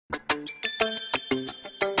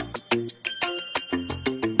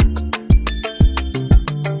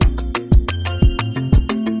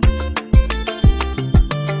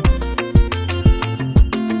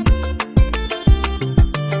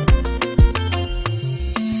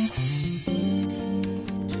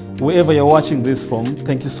Wherever you're watching this from,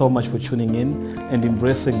 thank you so much for tuning in and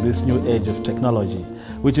embracing this new age of technology,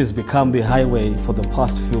 which has become the highway for the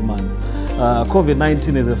past few months.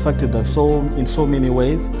 COVID-19 has affected us in so many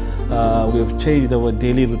ways. We have changed our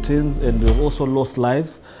daily routines and we've also lost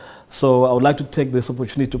lives. So I would like to take this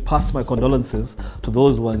opportunity to pass my condolences to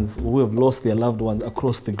those ones who have lost their loved ones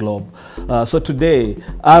across the globe. So today,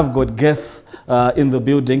 I've got guests in the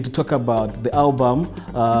building to talk about the album,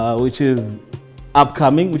 which is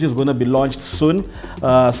upcoming, which is going to be launched soon.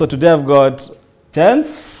 So today I've got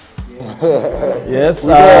Chance. Yes,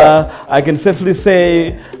 I can safely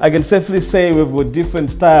say we've got different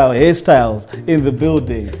hairstyles in the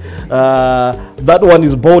building. That one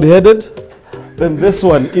is bald-headed. Then this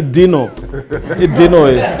one, Idino.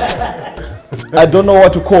 I don't know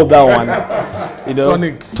what to call that one. You know,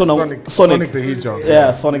 Sonic the Hedgehog.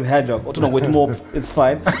 Yeah, Sonic the Hedgehog. It's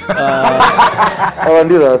fine.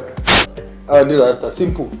 I did last.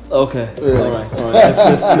 Simple. Okay. Yeah. All right.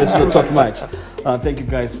 Let's not talk much. Thank you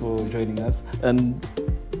guys for joining us. And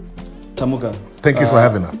Tamuka. Thank you for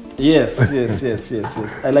having us. Yes.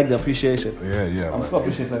 I like the appreciation. Yeah. I'm so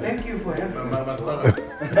appreciative. Thank you for having us.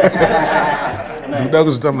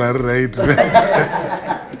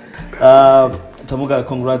 Tamuka,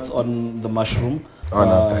 congrats on the mushroom. Oh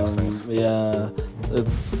no, thanks. Yeah,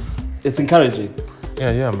 it's encouraging.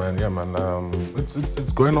 Yeah, man.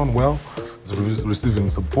 It's going on well. It's receiving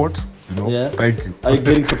support. You know. Yeah. Thank you. Are you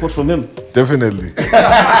getting support from him? Definitely.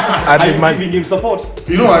 Are you giving him support?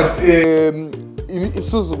 You know what?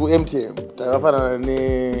 Isuzu MTM. Takafana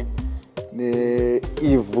ne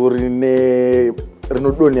ivuri ne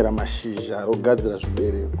rinodonera mashizha rogadzira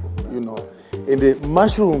zvibereko. You know. And the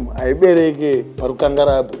mushroom aibereke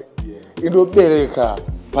parukangarabwe. Inobereka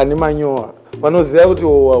pane manyowa. Vanoziva kuti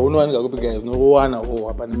unowanika kupi guys nowana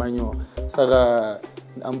pane manyowa. Saka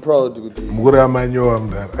I'm proud kuti mukura manyowa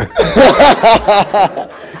mdara.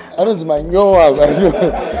 Anonzi manyowa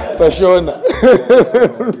pashona.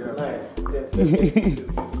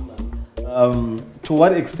 To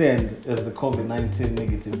what extent has the COVID-19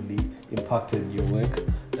 negatively impacted your work,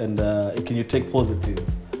 and can you take positive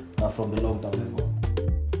from the lockdown as well?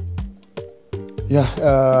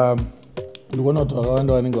 Yeah, ndikuona kuti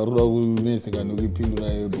vakawanda vanenge varikuda kunetseka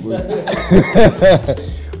nokupindura iyo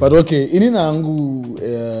but okay, inini hangu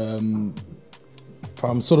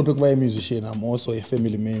pamusoro pekuva a musician, I'm also a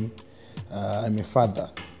family man. I'm a father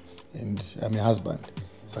and I'm a husband.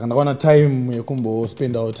 Saka ndakaona time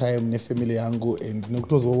yekumbospend our time nefamily yangu and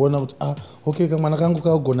nekutozoona kuti okay, kamwana kangu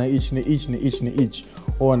kagona each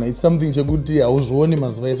ona it's something chekuti hauzvioni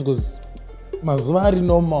mazuva ese because mazuva ari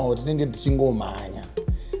normal tinenge tichingomhanya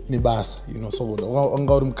nebasa, you know, so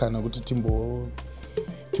wanga uri mukana kuti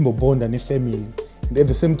timbobonda nefamily and at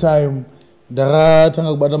the same time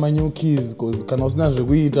ndakatanga kubata new keys because kana usina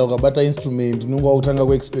zvekuita ukabata instrument unenge wakutanga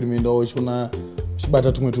kuexperimenta uchiona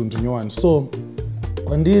uchibata tumwe tunhu tunyowani. So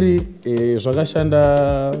kwandiri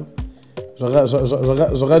zvakashanda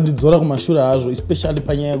zvakadidzora kumashure hazvo, especially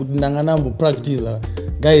panyaya yekuti ndanga ndambopractice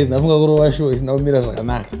guys ndafunga kurova show isina kumira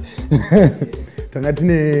zvakanaka.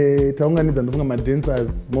 Taunganidza ndofunga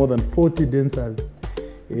madancers more than 40 dancers.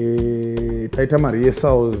 Taita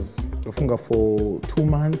rehearsals ndofunga for 2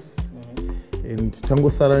 months and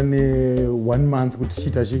tangosara ne 1 month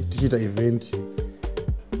kuti tichita event.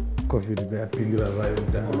 COVID yapindira zvayo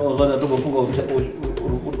unozoda togofunga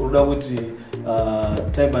unoda kuti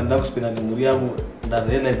time andakuspenda nemhuri yangu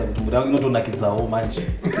ndarealize kuti mhuri yangu inotonakidzawo manje.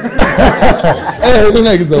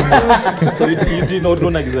 Inonakidzawo. So you did not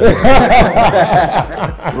nonakidza.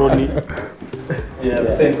 Ronnie. Yeah,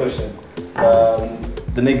 the same question.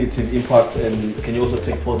 The negative impact, and can you also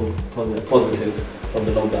take positive from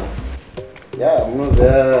the lockdown? Yeah,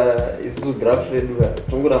 munoziva isusu draft redu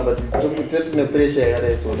tongoramba tine pressure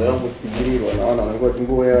yakadaiso ndakambotsigirirwa navanhu vanenge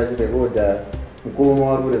nguva vachirekodha mukoma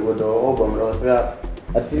wari kurekodha album ravo, saka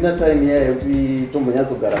hatina time iya yekuti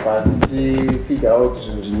tombonyatsogara pasi tichifigure out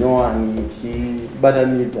zvinhu zvinyowani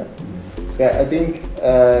tichibatanidza. Saka I think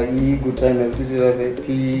iyi good time yekuti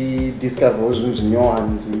tidiscover zvinhu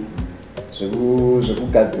zvinyowani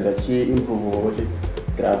zvekugadzira tichiimprove kuti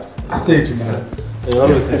graft. They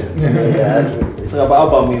always say. So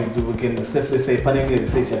about album, we can safely say panenge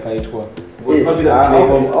research yakaitwa.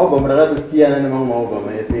 Album rakatosiyana nemamwe album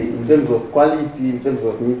ese in terms of quality, in terms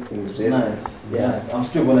of mixing. Nice. Yeah. I'm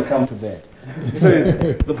still going to come to that. So it's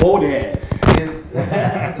the bald hair. Yes.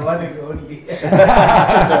 The one and only.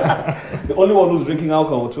 The only one who's drinking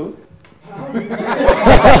alcohol too.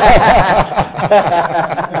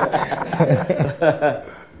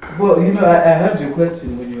 Well, you know, I heard your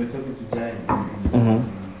question when you were talking to Jai.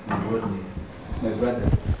 My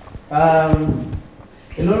brothers.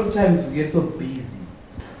 a lot of times we get so busy,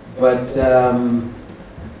 but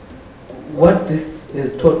what this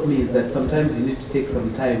has taught me is that sometimes you need to take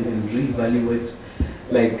some time and reevaluate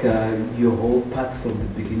like your whole path from the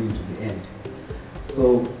beginning to the end.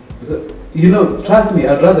 So, you know, trust me,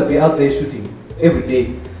 I'd rather be out there shooting every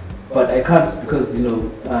day, but I can't because, you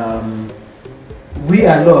know, we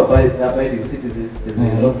are law-abiding citizens. There's a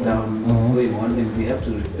lockdown going on, and we have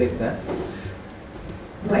to respect that.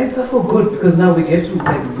 But it's also good because now we get to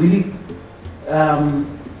like really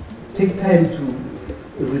take time to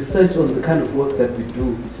research on the kind of work that we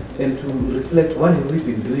do and to reflect what have we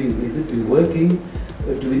been doing. Is it been working?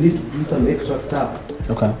 Do we need to do some extra stuff?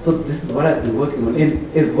 Okay. So this is what I've been working on,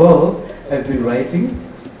 and as well, I've been writing.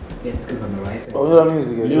 Yeah, because I'm a writer. Oh, you're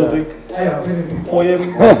music. Music, poem.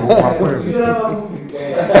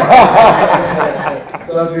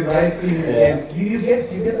 So I've been writing, and you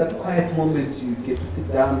get that quiet moment. You get to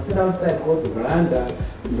sit outside, go to the veranda,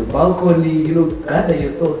 on the balcony. You know, gather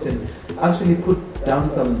your thoughts and actually put down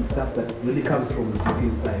some stuff that really comes from deep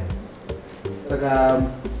inside. So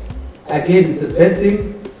again, it's a bad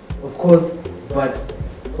thing, of course, but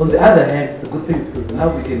on the other hand, it's a good thing because now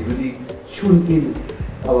we can really tune in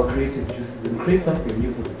our creative juices and create something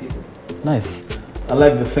new for the people. Nice. I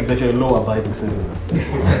like the fact that you're a law-abiding citizen.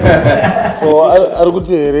 So ari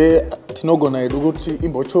kuti here tinogona hedu kuti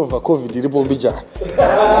imbochovha covid iripo mbija.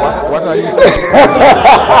 What are you saying?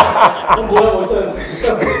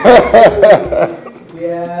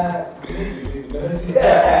 Yeah.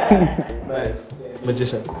 Nice.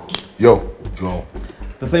 Magician. Yo, Joe.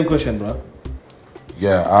 The same question, bro.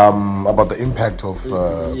 Yeah, about the impact of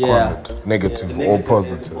COVID, negative or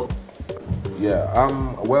positive. Yeah,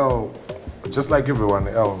 well, just like everyone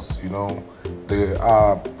else, you know,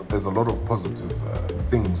 there's a lot of positive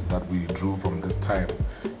things that we drew from this time.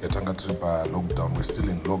 Lockdown. We're still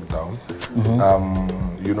in lockdown.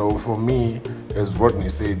 You know, for me, as Rodney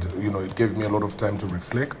said, you know, it gave me a lot of time to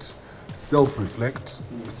reflect, self-reflect,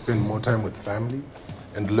 spend more time with family,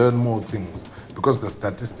 and learn more things. Because the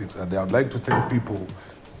statistics are there, I'd like to thank people,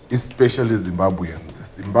 especially Zimbabweans.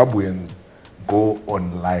 Zimbabweans go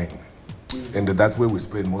online, and that's where we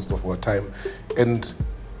spend most of our time. And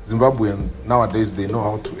Zimbabweans nowadays, they know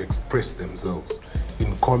how to express themselves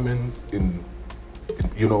in comments, in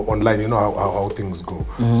you know, online. You know how things go.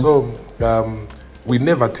 So we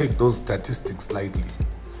never take those statistics lightly.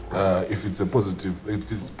 If it's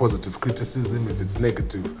positive criticism, if it's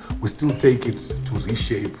negative, we still take it to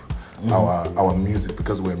reshape our music,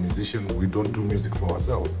 because we're musicians. We don't do music for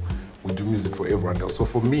ourselves. We do music for everyone else. So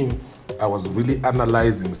for me, I was really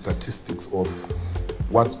analyzing statistics of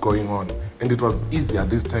what's going on. And it was easier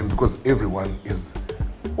this time because everyone is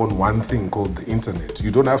on one thing called the internet. You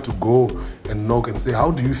don't have to go and knock and say, how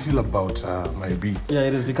do you feel about my beats? Yeah,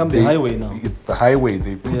 it has become the highway now. It's the highway.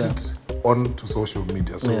 They put it onto social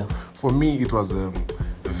media. So for me, it was a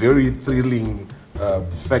very thrilling,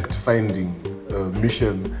 fact-finding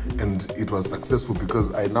mission, and it was successful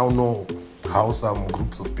because I now know how some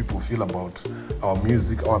groups of people feel about our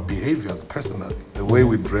music, our behaviors personally, the way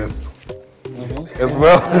we dress as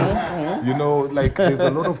well. You know, like there's a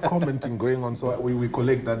lot of commenting going on, so we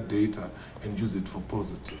collect that data and use it for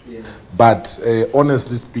positive. But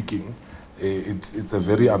honestly speaking, it's a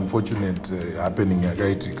very unfortunate happening at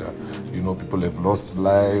Gaitika. You know, people have lost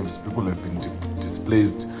lives, people have been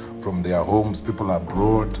displaced from their homes, people are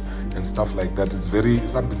abroad and stuff like that. It's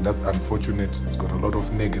something that's unfortunate. It's got a lot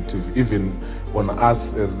of negative, even on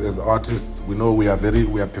us as artists. We know we are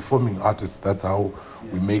performing artists. That's how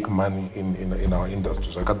we make money in our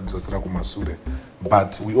industry.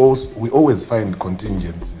 But we always find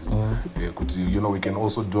contingencies. You know, we can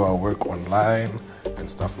also do our work online and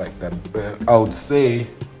stuff like that. I would say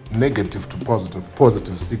negative to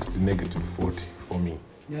positive 60, negative 40 for me.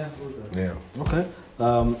 Yeah. Okay.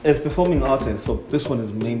 As performing artists, so this one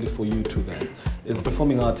is mainly for you two guys. As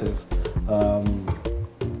performing artists,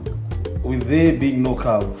 with there being no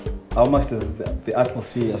crowds, how much does the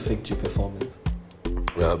atmosphere affect your performance?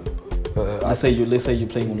 Well, let's say you're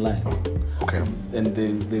playing online. Okay. And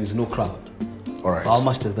there's no crowd. All right. How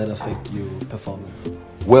much does that affect your performance?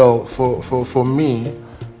 Well, for me,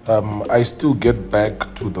 I still get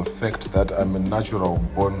back to the fact that I'm a natural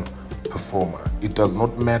born performer. It does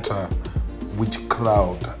not matter which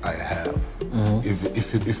crowd I have.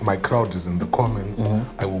 If my crowd is in the comments,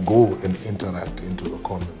 I will go and interact into the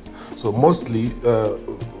comments. So mostly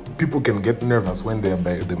people can get nervous when they are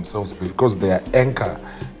by themselves because their anchor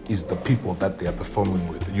is the people that they are performing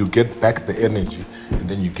with. You get back the energy and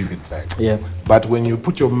then you give it back. Yeah. But when you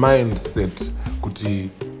put your mindset, Kuti,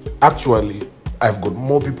 actually I've got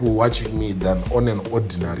more people watching me than on an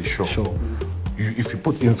ordinary show. Sure. if you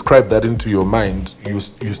inscribe that into your mind, you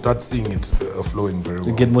start seeing it flowing very well.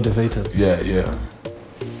 You get motivated. Yeah, yeah.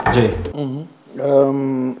 Jay.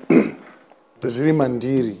 Zviri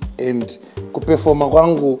mandiri and kuperforma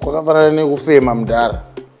kwangu kwakafanana nekufema mudhara.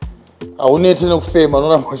 Hauneti nekufema,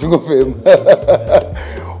 unoramba uchingofema.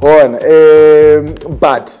 Ona,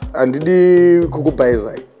 but handidi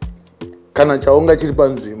kukubaizai. Kana chaunga chiri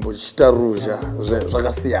panzvimbo chichitaruzha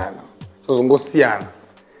zvakasiyana. Zvozongosiyana.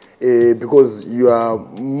 Because you are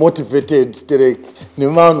motivated sterek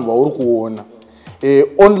nevanhu vauri kuona.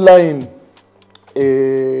 Online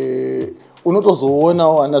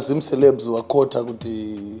unotozoona ana zim celebs wakota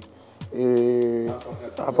kuti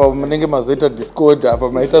apa munenge mazoita discord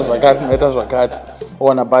apa maita zvakati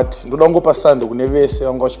ona but ndoda kungopa sando kune vese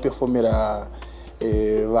vanga vachiperformera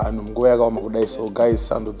vanhu munguva yakaoma kudai. So guys,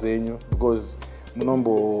 sando dzenyu because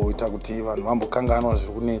munomboita kuti vanhu vambokanganwa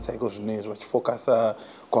zviri kunetsa iko zvinezvi vachifocusa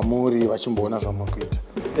kwamuri vachimboona zvamuri kuita.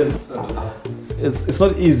 It's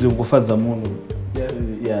not easy kufadza munhu.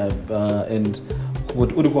 And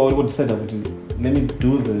what would say that let me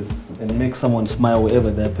do this and make someone smile wherever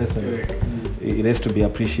that person is. It has to be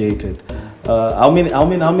appreciated. How many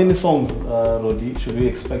songs, Rodi, should we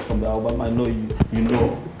expect from the album? I know you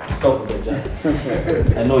know. Stop with the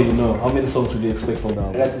Jah. I know you know. How many songs should you expect from the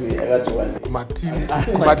album? I got one.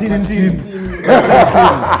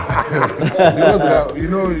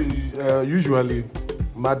 Because usually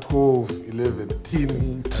Matko 11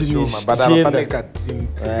 teen, but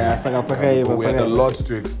we had a lot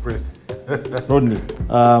to express. Rodney,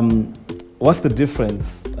 what's the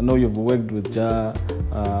difference? I know you've worked with Jah,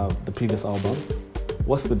 the previous albums.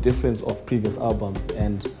 What's the difference of previous albums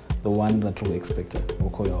and the one that we expected,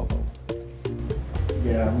 Hokoyo Album?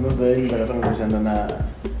 Yeah, I'm not saying that I'm going to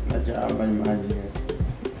Jah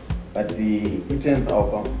but the 10th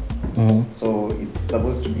album. So it's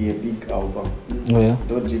supposed to be a big album. Oh, yeah.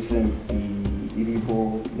 No difference.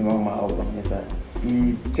 Iripo Nimama album. Yes,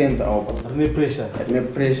 the 10th album. No pressure. No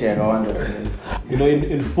pressure. I understand. You know,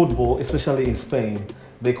 in football, especially in Spain,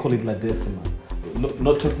 they call it La Décima.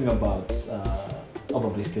 Not talking about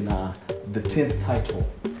the 10th title.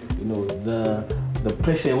 You know, the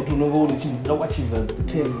pressure. What to know? The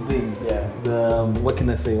 10th thing. Yeah. What can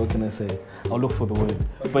I say? I'll look for the word.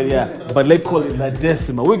 But yeah, but let's call it La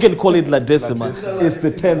Décima. We can call it La Décima. It's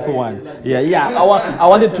the 10th one. Yeah. I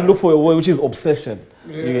wanted to look for a word which is obsession.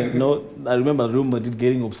 You know, I remember Real Madrid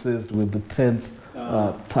getting obsessed with the 10th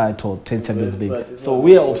title, 10th Champions League. So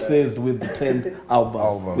we are obsessed with the 10th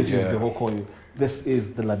album, which is the Hokoyo. This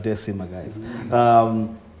is the La Décima, guys.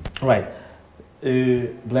 Right.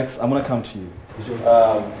 Blacks, I'm gonna come to you.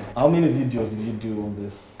 How many videos did you do on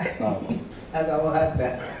this album? I don't have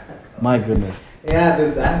that. My goodness. Yeah,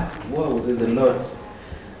 there's a lot.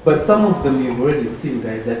 But some of them you've already seen,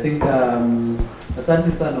 guys. I think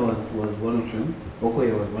Asante Sana was one of them.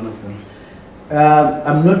 Hokoyo was one of them.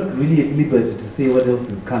 I'm not really at liberty to say what else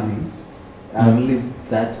is coming. I'll leave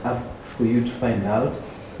that up for you to find out.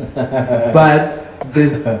 But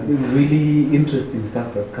there's really interesting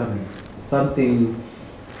stuff that's coming. Something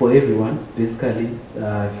for everyone, basically.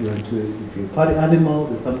 If you're a party animal,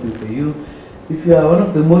 there's something for you. If you are one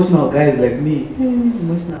of the emotional guys like me,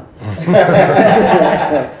 emotional.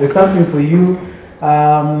 There's something for you.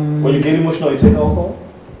 When you get emotional, you take alcohol?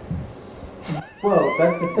 Well,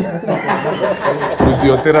 that's it. With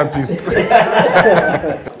your therapist.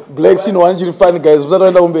 Blacks, you know, one fun guys. I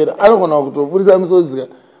don't know what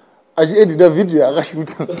I edit the video.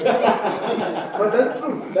 But that's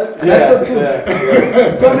true. That's so true.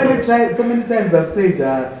 Yeah. So many times I've said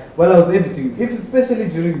while I was editing, especially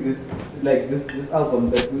during this album,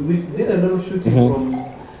 that we did a lot of shooting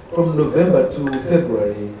from November to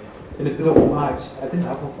February, in a bit of March, I think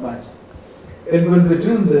half of March. And when I was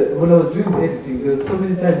doing the editing, there were so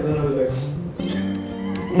many times when I was like.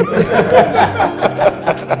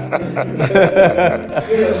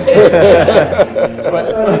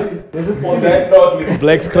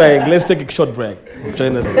 Black's crying. Let's take a short break.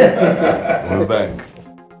 Join us. We're back.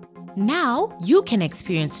 Now, you can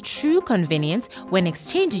experience true convenience when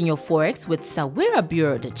exchanging your Forex with Sawira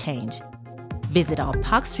Bureau de Change. Visit our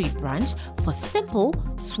Park Street branch for simple,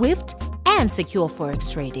 swift, and secure Forex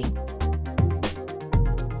trading.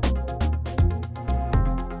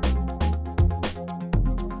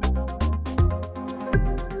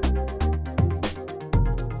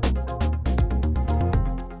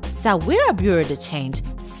 Sawira Bureau de Change.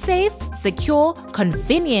 Safe, secure,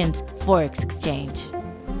 convenient Forex exchange.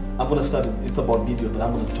 I'm going to start, it's about video, but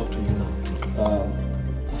I'm going to talk to you now.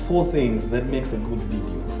 4 things that makes a good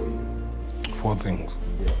video for you. 4 things.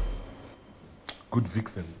 Yeah. Good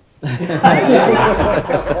vixens.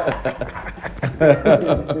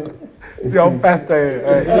 See how fast I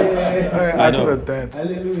answered that.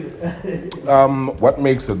 Hallelujah. What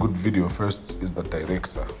makes a good video first is the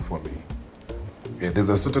director for me. Yeah, there's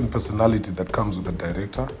a certain personality that comes with the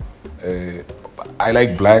director. I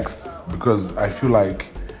like blacks because I feel like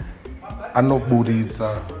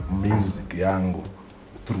anobuditsa music yangu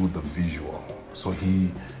through the visual. So he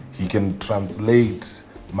can translate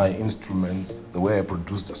my instruments, the way I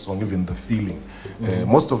produce the song, even the feeling.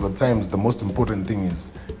 Most of the times, the most important thing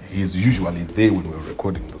is he's usually there when we're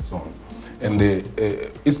recording the song. And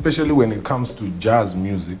especially when it comes to jazz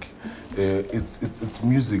music, it's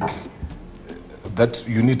music that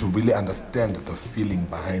you need to really understand the feeling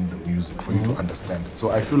behind the music for you to understand it.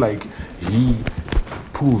 So I feel like he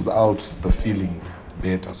pulls out the feeling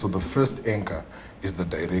better. So the first anchor is the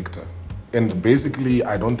director. And basically,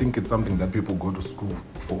 I don't think it's something that people go to school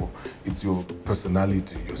for. It's your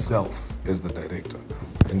personality, yourself as the director,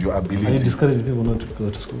 and your ability. Are you discouraging people not to go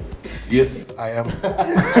to school? Yes, I am.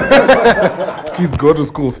 Kids go to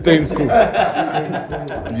school, stay in school.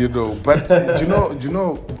 You know, but do you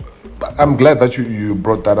know, I'm glad that you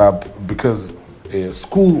brought that up because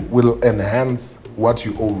school will enhance what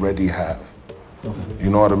you already have. Okay. You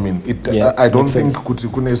know what I mean? I don't think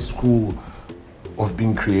Kutikune school of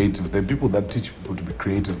being creative. There are people that teach people to be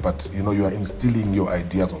creative, but you know, you are instilling your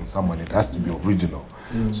ideas on someone. It has to be original.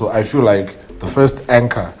 So I feel like the first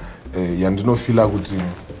anchor, Yandino Fila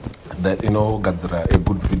that, you know, Gadzara, a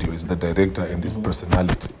good video is the director and his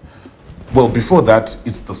personality. Well, before that,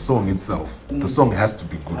 it's the song itself. The song has to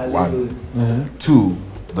be good, one. Two,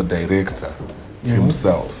 the director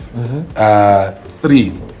himself.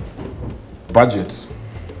 3, budget.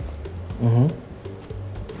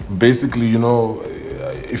 Basically, you know,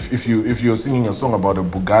 if you're singing a song about a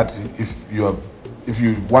Bugatti, if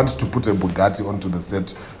you want to put a Bugatti onto the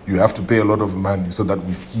set, you have to pay a lot of money so that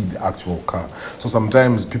we see the actual car. So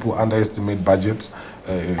sometimes people underestimate budget.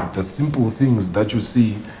 The simple things that you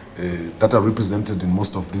see that are represented in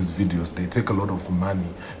most of these videos, they take a lot of money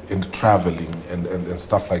and traveling and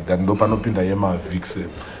stuff like that. Ndopanopinda yema vixe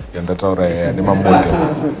yandataura nema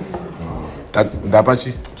models. That's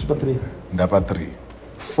ndapachi? Ndapa 3.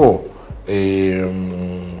 4.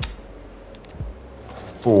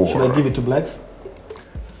 4. Should I give it to blacks?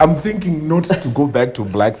 I'm thinking not to go back to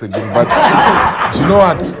blacks again, but you know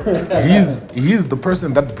what? He's the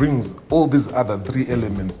person that brings all these other 3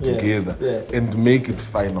 elements together and make it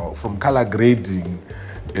final, from color grading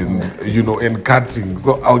and you know, and cutting.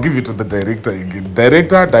 So I'll give it to the director again.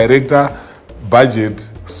 Director,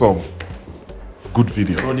 budget, song, good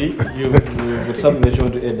video. Rodi, you've got something that you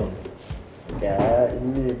want to add on? Yeah,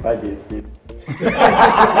 in the budget.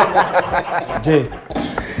 Jay.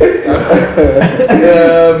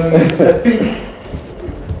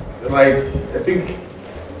 I think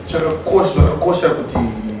chakakosha kuti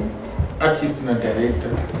artist na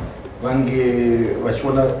director vange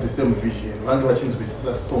vachiona the same vision, vange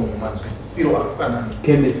vachinzwisisa song manzwisisiro akafanana.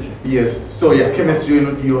 Chemistry. Yes, so yeah, chemistry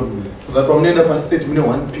inodiwa so that pamunoenda paset mune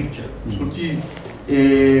one picture kuti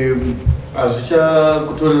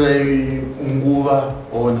azvichakutorerai nguva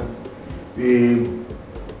ona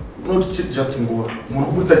not just nguva muri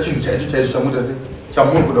kubudisa chinhu chaicho chaicho chamuita se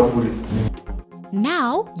chamuri kuda kubudisa.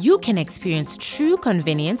 Now, you can experience true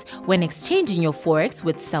convenience when exchanging your Forex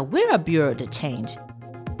with Sawira Bureau de Change.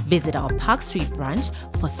 Visit our Park Street branch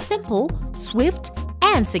for simple, swift,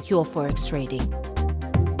 and secure Forex trading.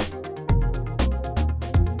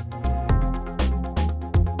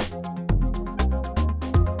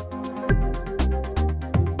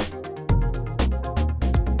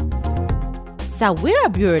 Sawira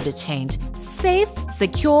Bureau de Change. Safe,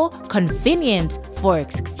 secure, convenient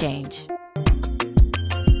Forex exchange.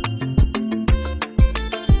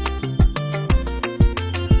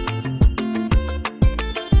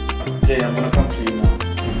 Jay, I'm going to come to you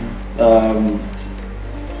now.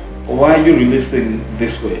 Why are you releasing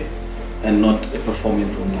this way and not a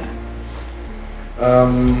performance online?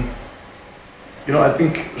 You know, I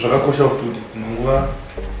think zvakakosha kuti tinongova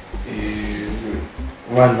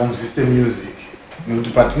vanhu vanzwisise music nekuti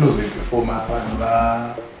patinozoiperforma vanhu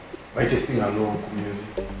vaite sing along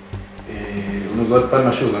music. Unoziva kuti pane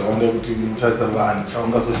mashows akawanda kuti munotarisa vanhu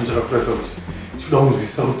chaungazochi chakakurayisa kuti chikuda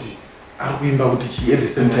kunzwisisa kuti ari kuimba kuti chi at the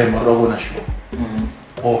same time ari kuona show.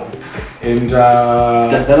 And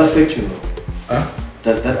does that affect you though? Huh?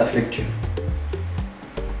 Does that affect you?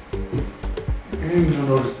 I don't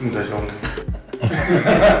know this thing that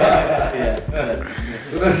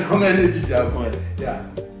yeah,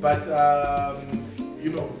 but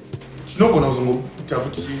you know, it's not going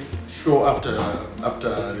to show after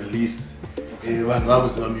release. Vanhu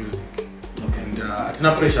vakuziva music, and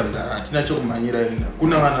atina pressure mdara atina chokumanyira ina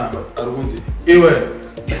kuna vana ari kunzi iwe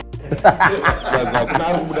kuna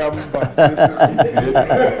ari kubuda mumba.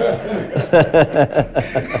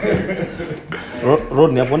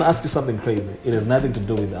 Rodney, I want to ask you something crazy. It has nothing to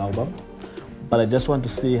do with the album, but I just want to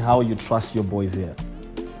see how you trust your boys here.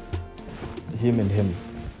 Him and him.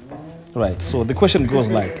 Right, so the question goes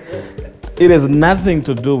like, it has nothing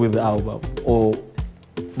to do with the album or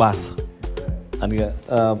Bass. And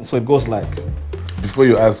so it goes like. Before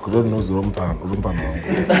you ask, Rod knows Rumpan.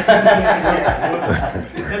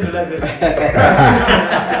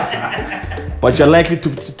 But you're likely to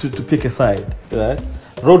pick a side, right?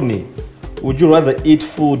 Rodney, would you rather eat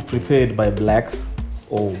food prepared by blacks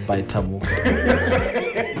or by Tamu?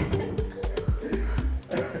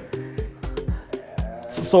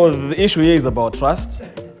 So the issue here is about trust.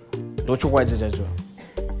 Don't you watch it,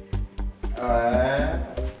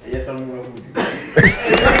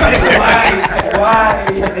 Why?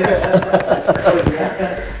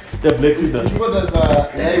 Yeah, Black Sea does.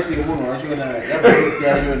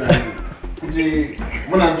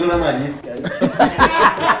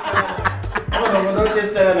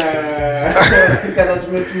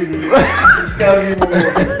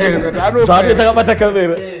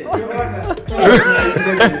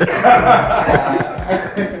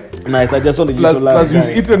 Nice, I just wanted you to laugh. Plus,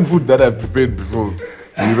 you've eaten food that I've prepared before.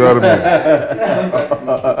 You know what I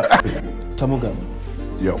mean? Tamuga,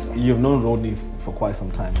 Yo. you've known Rodney for quite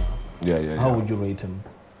some time now. Yeah. How would you rate him?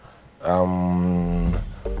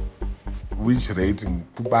 Which rating?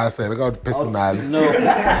 Personal. No.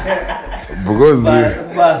 Because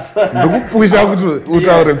push out to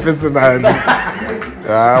personal.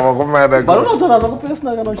 But I'm not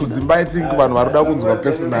personal. I think about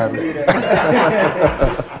personal.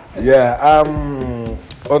 Yeah.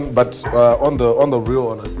 On the real,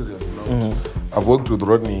 on a serious note, I've worked with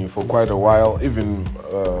Rodney for quite a while, even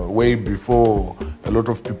way before a lot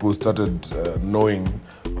of people started knowing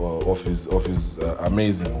of his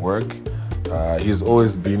amazing work. He's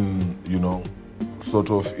always been,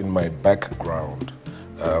 sort of in my background.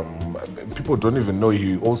 People don't even know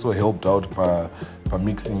he also helped out by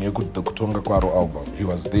mixing the Hokoyo album. He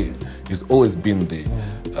was there. He's always been there.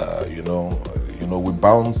 We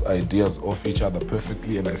bounce ideas off each other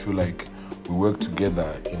perfectly, and I feel like we work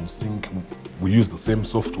together in sync. We use the same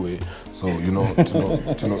software, so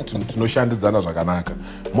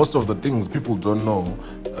most of the things people don't know.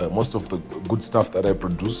 Most of the good stuff that I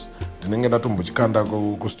produce,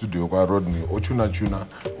 studio Rodney,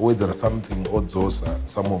 always there something odzosa,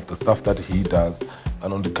 some of the stuff that he does,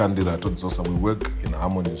 and on the candidate odzosa, we work in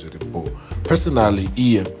harmony. Personally,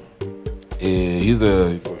 he's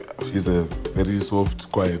a very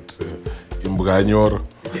soft, quiet, imbuganyoro.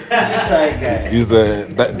 Shy guy.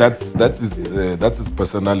 That's his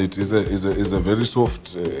personality. He's a very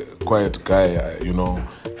soft, quiet guy.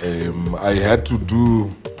 I had to do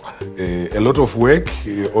a lot of work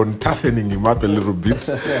on toughening him up a little bit,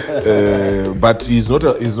 but he's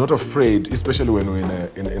not afraid, especially when we're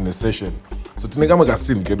in a session. So tinega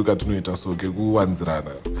magasin keduka tunoita so ke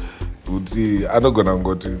kuwanzirana kuti anogona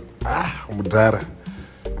ngoti mudhara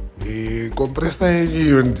compressor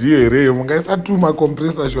yenyu ndiyo here mungaisatuma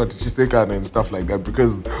compressor shot chisekana and stuff like that,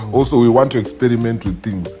 because also we want to experiment with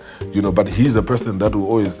things, but he's a person that will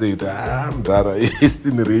always say mudhara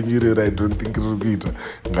isini renyu here, I don't think rikuita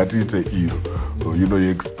ngatiite iro. He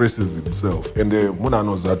expresses himself, and munhu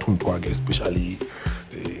anoziva tuntu wake, especially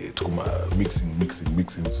mixing,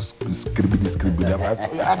 scribbly.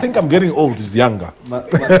 I think I'm getting old. He's younger.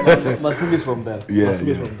 Masibis from there. Yeah.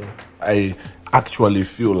 I actually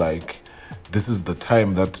feel like this is the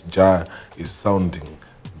time that Jah is sounding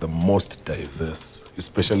the most diverse,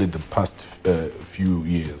 especially the past few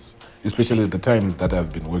years, especially the times that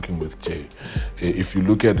I've been working with Jay. If you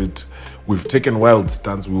look at it, we've taken wild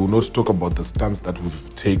stunts. We will not talk about the stunts that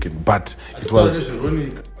we've taken, but it was...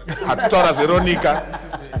 Veronica.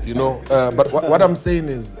 But what I'm saying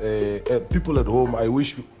is, people at home, I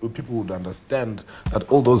wish people would understand that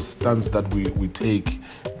all those stunts that we take,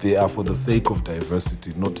 they are for the sake of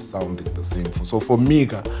diversity, not sounding the same. So for me,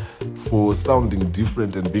 for sounding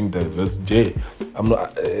different and being diverse, Jay, I'm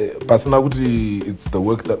not personally, it's the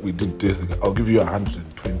work that we did this. I'll give you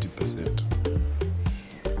 120%.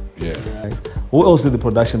 Yeah. Who else did the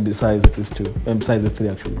production besides these two, and besides the three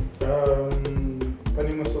actually?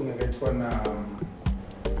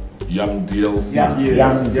 Young DLC.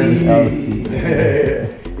 Young DLC.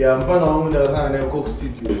 Yeah, I'm fan of the Coke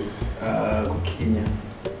Studios, Kenya.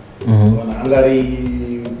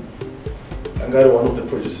 Angari one of the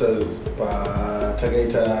producers,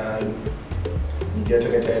 Tagaita and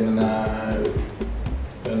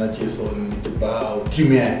na Jason, Mr. Bao,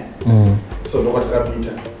 team here. So look at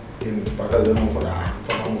Rapita in Pakazan for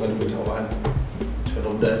one.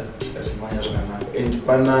 Of that, and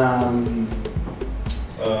Japan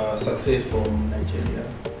success from Nigeria.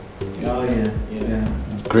 Oh yeah.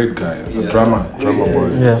 Great guy, a drama boy.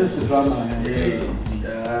 Yeah. Just the drama.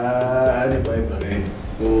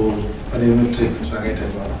 So I didn't trip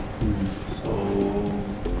So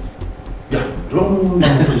yeah,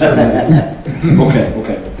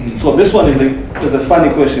 Okay. So this one is a funny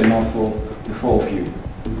question now for the four of you,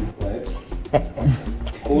 right?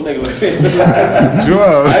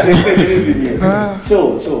 Sure. I didn't say anything yet.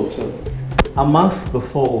 Sure. Amongst the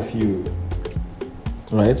four of you,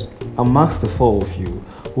 right? Amongst the four of you,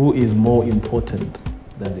 who is more important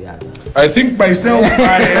than the other? I think myself,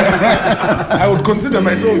 I would consider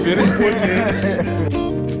myself very important.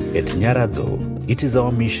 At Nyaradzo, it is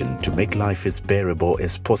our mission to make life as bearable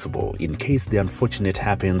as possible in case the unfortunate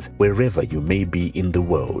happens wherever you may be in the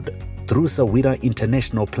world. Through Sawira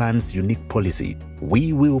International Plan's unique policy,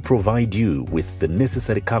 we will provide you with the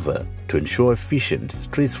necessary cover to ensure efficient,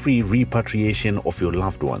 stress-free repatriation of your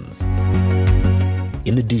loved ones.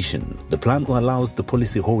 In addition, the plan allows the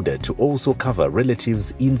policyholder to also cover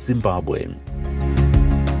relatives in Zimbabwe.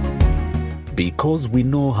 Because we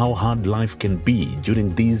know how hard life can be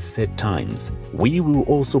during these sad times, we will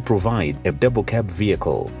also provide a double cab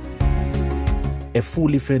vehicle, a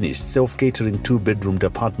fully furnished self-catering 2-bedroomed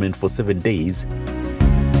apartment for 7 days,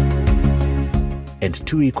 and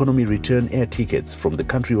 2 economy return air tickets from the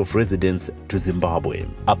country of residence to Zimbabwe.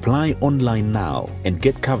 Apply online now and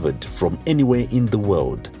get covered from anywhere in the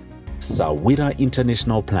world. Sawira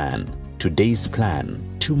International Plan. Today's plan,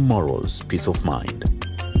 tomorrow's peace of mind.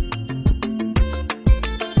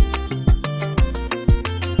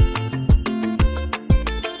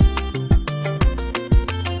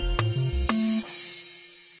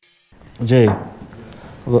 Jay,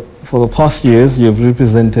 for the past years, you've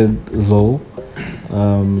represented Zoe,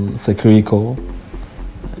 Sekiriko,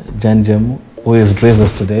 Janjem, who is dressed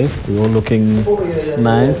us today. We're all looking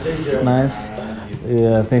nice.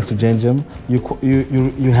 Yeah, thanks to Janjem.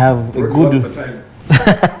 You have a good.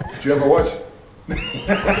 Did you ever watch?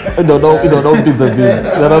 Don't be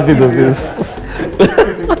the biz.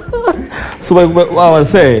 So what I was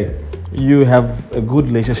saying, you have a good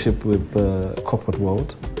relationship with the corporate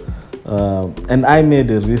world. And I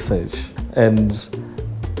made a research, and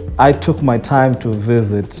I took my time to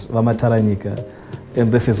visit Vamataranyika,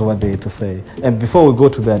 and this is what they had to say. And before we go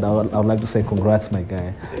to that, I would like to say congrats, my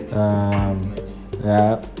guy.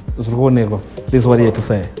 This is what he had to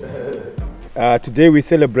say. Today we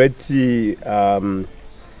celebrate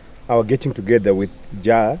our getting together with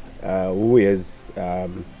Jah, who has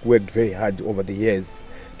worked very hard over the years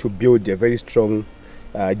to build a very strong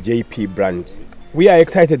JP brand. We are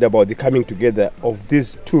excited about the coming together of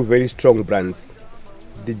these 2 very strong brands,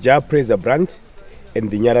 the Jah Prayzah brand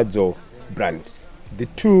and the Nyaradzo brand. The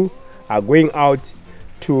 2 are going out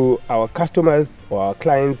to our customers or our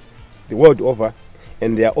clients the world over,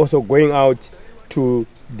 and they are also going out to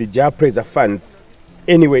the Jah Prayzah fans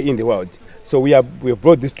anywhere in the world. So we have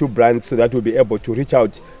brought these 2 brands so that we'll be able to reach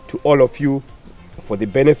out to all of you for the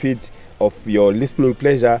benefit of your listening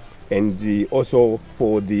pleasure and also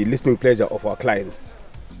for the listening pleasure of our clients.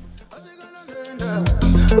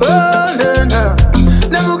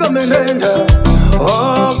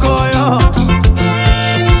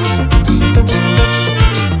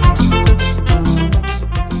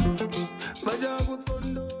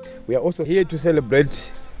 We are also here to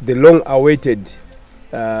celebrate the long-awaited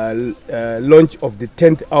launch of the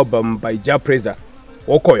 10th album by Jah Prayzah,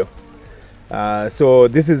 Hokoyo. So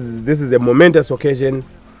this is a momentous occasion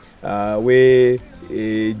where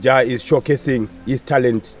Jah is showcasing his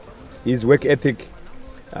talent, his work ethic,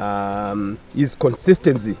 his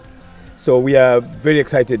consistency. So we are very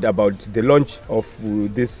excited about the launch of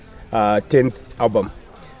this 10th album.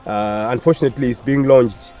 Unfortunately, it's being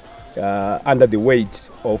launched under the weight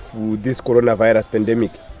of this coronavirus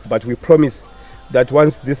pandemic. But we promise that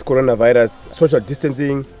once this coronavirus, social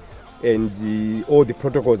distancing and all the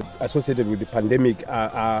protocols associated with the pandemic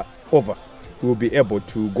are over, we will be able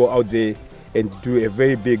to go out there and do a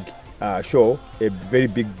very big show, a very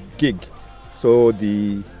big gig. So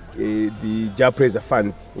the Jah Prayzah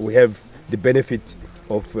fans will have the benefit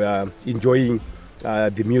of enjoying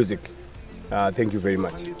the music. Thank you very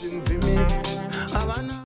much.